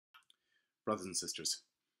Brothers and sisters,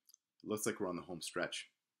 it looks like we're on the home stretch.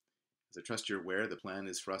 As I trust you're aware, the plan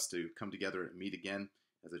is for us to come together and meet again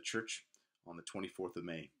as a church on the 24th of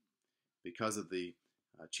May. Because of the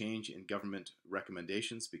change in government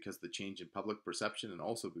recommendations, because of the change in public perception, and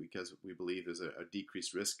also because we believe there's a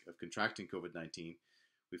decreased risk of contracting COVID-19,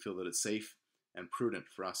 we feel that it's safe and prudent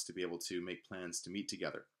for us to be able to make plans to meet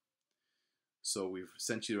together. So we've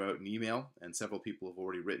sent you out an email, and several people have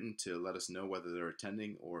already written to let us know whether they're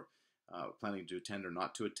attending or planning to attend or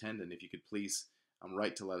not to attend. And if you could please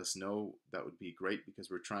write to let us know, that would be great,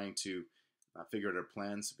 because we're trying to figure out our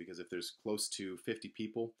plans. Because if there's close to 50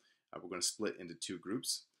 people, we're going to split into two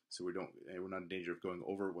groups, so we're not in danger of going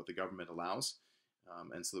over what the government allows,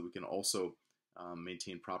 and so that we can also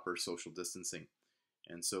maintain proper social distancing.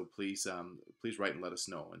 And so please write and let us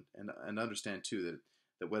know, and understand too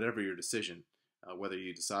that whatever your decision, whether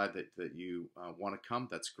you decide that you want to come,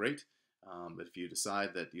 that's great. But if you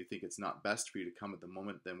decide that you think it's not best for you to come at the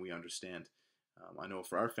moment, then we understand. I know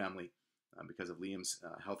for our family, because of Liam's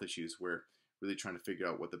health issues, we're really trying to figure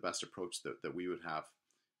out what the best approach that we would have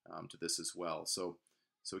to this as well. So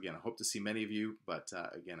again, I hope to see many of you, but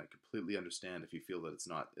again, I completely understand if you feel that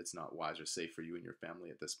it's not wise or safe for you and your family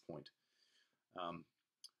at this point.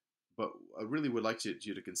 But I really would like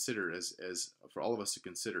you to consider, as for all of us to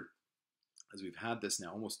consider, as we've had this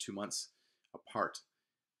now almost 2 months apart,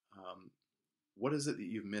 what is it that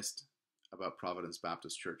you've missed about Providence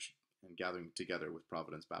Baptist Church and gathering together with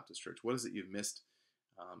Providence Baptist Church? What is it you've missed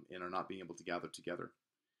in our not being able to gather together?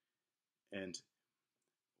 And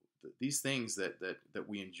these things that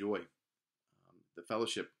we enjoy, the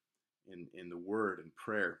fellowship in the Word and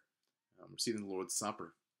prayer, receiving the Lord's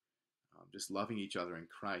Supper, just loving each other in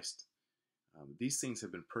Christ, these things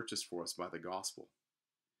have been purchased for us by the gospel.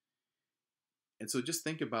 And so just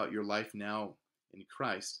think about your life now in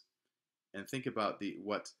Christ, and think about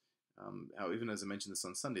how, even as I mentioned this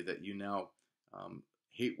on Sunday, that you now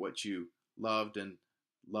hate what you loved and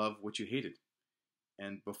love what you hated.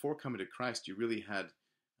 And before coming to Christ, you really had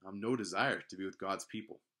no desire to be with God's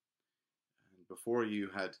people. And before you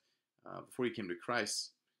came to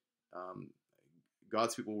Christ,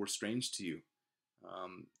 God's people were strange to you.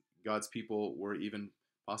 God's people were even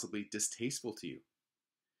possibly distasteful to you.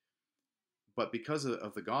 But because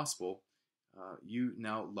of the gospel, you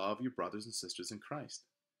now love your brothers and sisters in Christ.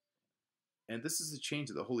 And this is a change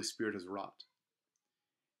that the Holy Spirit has wrought.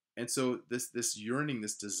 And so this yearning,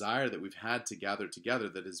 this desire that we've had to gather together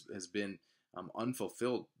that has been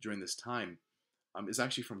unfulfilled during this time is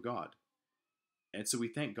actually from God. And so we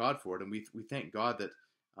thank God for it, and we thank God that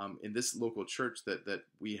in this local church that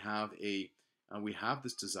we have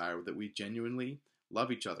this desire, that we genuinely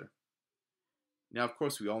love each other. Now, of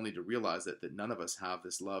course, we all need to realize that none of us have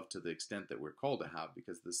this love to the extent that we're called to have,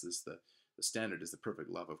 because this is the standard is the perfect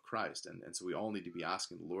love of Christ. And so we all need to be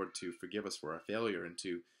asking the Lord to forgive us for our failure and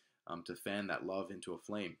to fan that love into a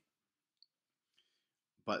flame.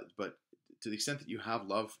 But to the extent that you have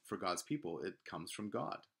love for God's people, it comes from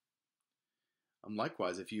God.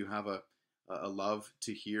 Likewise, if you have a love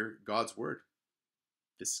to hear God's word,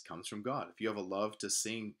 this comes from God. If you have a love to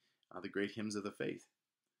sing the great hymns of the faith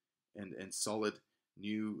and solid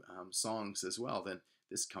new songs as well, then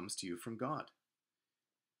this comes to you from God.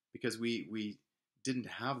 Because we didn't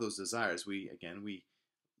have those desires. We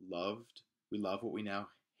love what we now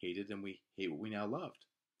hated, and we hate what we now loved.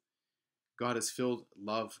 God has filled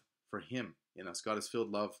love for him in us. God has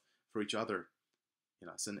filled love for each other in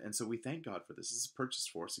us. And so we thank God for this. This is purchased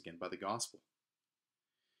for us again by the gospel.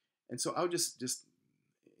 And so I would just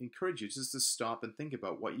encourage you just to stop and think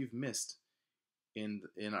about what you've missed in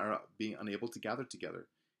our being unable to gather together,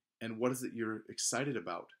 and what is it you're excited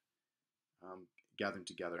about gathering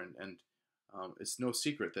together. And it's no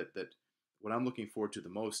secret that what I'm looking forward to the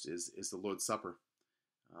most is the Lord's Supper.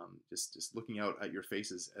 Just looking out at your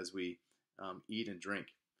faces as we eat and drink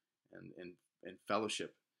and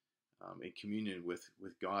fellowship in communion with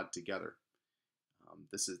God together.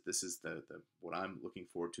 This is the what I'm looking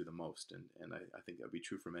forward to the most, and I think that would be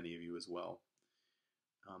true for many of you as well.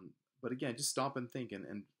 But again, just stop and think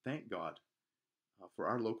and thank God for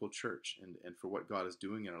our local church and for what God is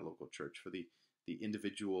doing in our local church, for the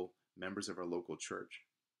individual members of our local church.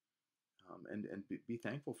 And be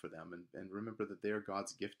thankful for them, and remember that they are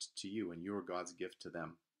God's gift to you, and you are God's gift to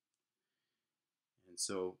them. And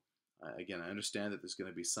so, again, I understand that there's going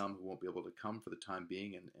to be some who won't be able to come for the time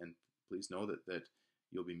being, and please know that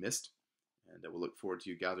you'll be missed, and we'll look forward to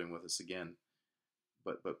you gathering with us again.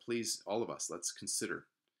 But please, all of us, let's consider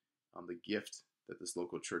the gift that this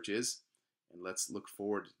local church is, and let's look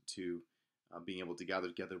forward to being able to gather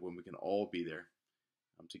together when we can all be there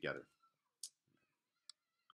together.